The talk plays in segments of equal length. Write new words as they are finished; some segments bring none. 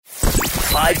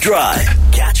5 Drive.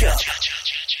 Catch up.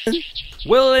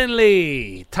 Will and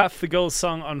Lee, Tough the Goal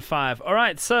song on 5. All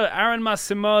right, so Aaron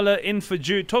Masemola in for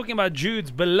Jude. Talking about Jude's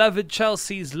beloved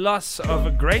Chelsea's loss of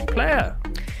a great player.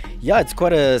 Yeah, it's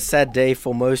quite a sad day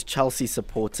for most Chelsea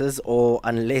supporters, or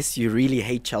unless you really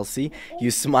hate Chelsea,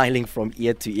 you're smiling from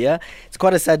ear to ear. It's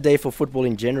quite a sad day for football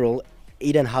in general.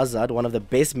 Eden Hazard, one of the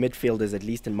best midfielders, at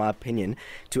least in my opinion,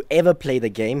 to ever play the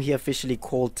game. He officially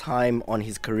called time on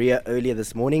his career earlier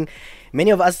this morning. Many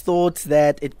of us thought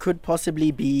that it could possibly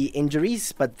be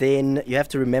injuries, but then you have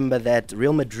to remember that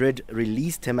Real Madrid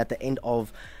released him at the end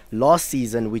of last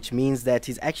season, which means that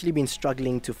he's actually been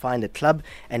struggling to find a club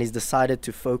and he's decided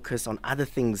to focus on other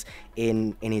things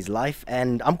in his life.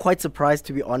 And I'm quite surprised,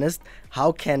 to be honest.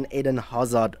 How can Eden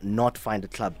Hazard not find a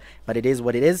club? But it is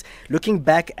what it is. Looking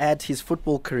back at his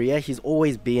football career, he's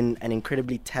always been an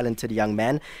incredibly talented young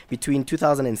man. Between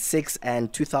 2006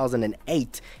 and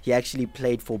 2008, he actually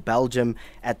played for Belgium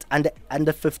at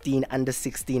under 15, under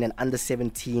 16 and under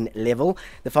 17 level.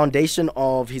 The foundation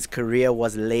of his career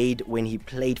was laid when he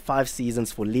played 5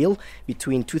 seasons for Lille.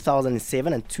 Between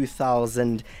 2007 and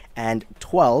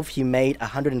 2012, he made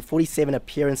 147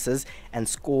 appearances and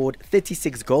scored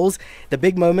 36 goals. The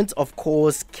big moment, of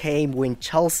course, came when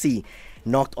Chelsea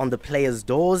knocked on the players'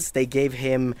 doors. They gave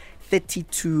him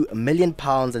 £32 million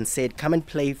and said, come and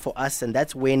play for us. And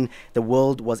that's when the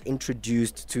world was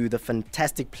introduced to the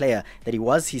fantastic player that he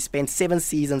was. He spent 7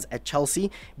 seasons at Chelsea.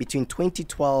 Between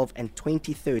 2012 and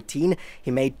 2013,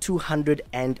 he made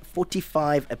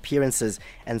 245 appearances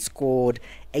and scored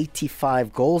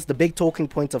 85 goals. The big talking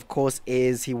point, of course,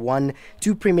 is he won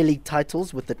 2 Premier League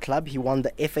titles with the club. He won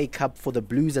the FA Cup for the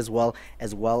Blues as well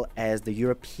as the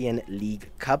European League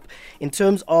Cup. In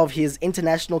terms of his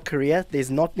international career,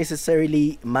 there's not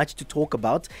necessarily much to talk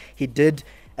about. He did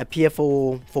appear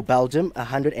for Belgium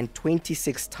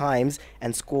 126 times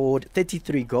and scored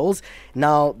 33 goals.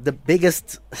 Now, the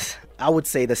biggest, I would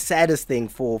say the saddest thing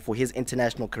for his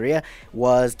international career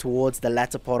was towards the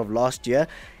latter part of last year.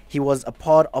 He was a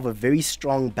part of a very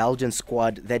strong Belgian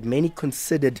squad that many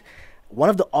considered one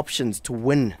of the options to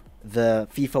win the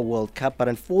FIFA World Cup, but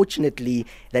unfortunately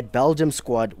that Belgium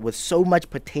squad with so much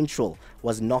potential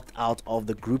was knocked out of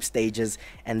the group stages,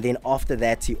 and then after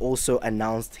that he also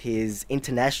announced his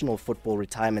international football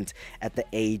retirement at the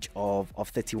age of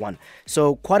 31.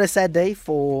 So quite a sad day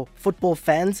for football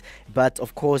fans, but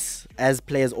of course, as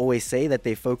players always say, that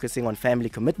they're focusing on family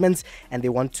commitments and they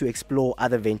want to explore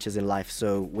other ventures in life,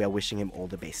 so we are wishing him all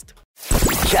the best.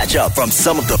 Catch up from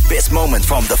some of the best moments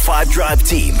from the 5 Drive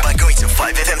team by going to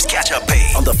 5FM's catch up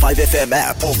page on the 5FM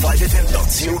app or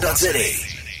 5FM.co.za.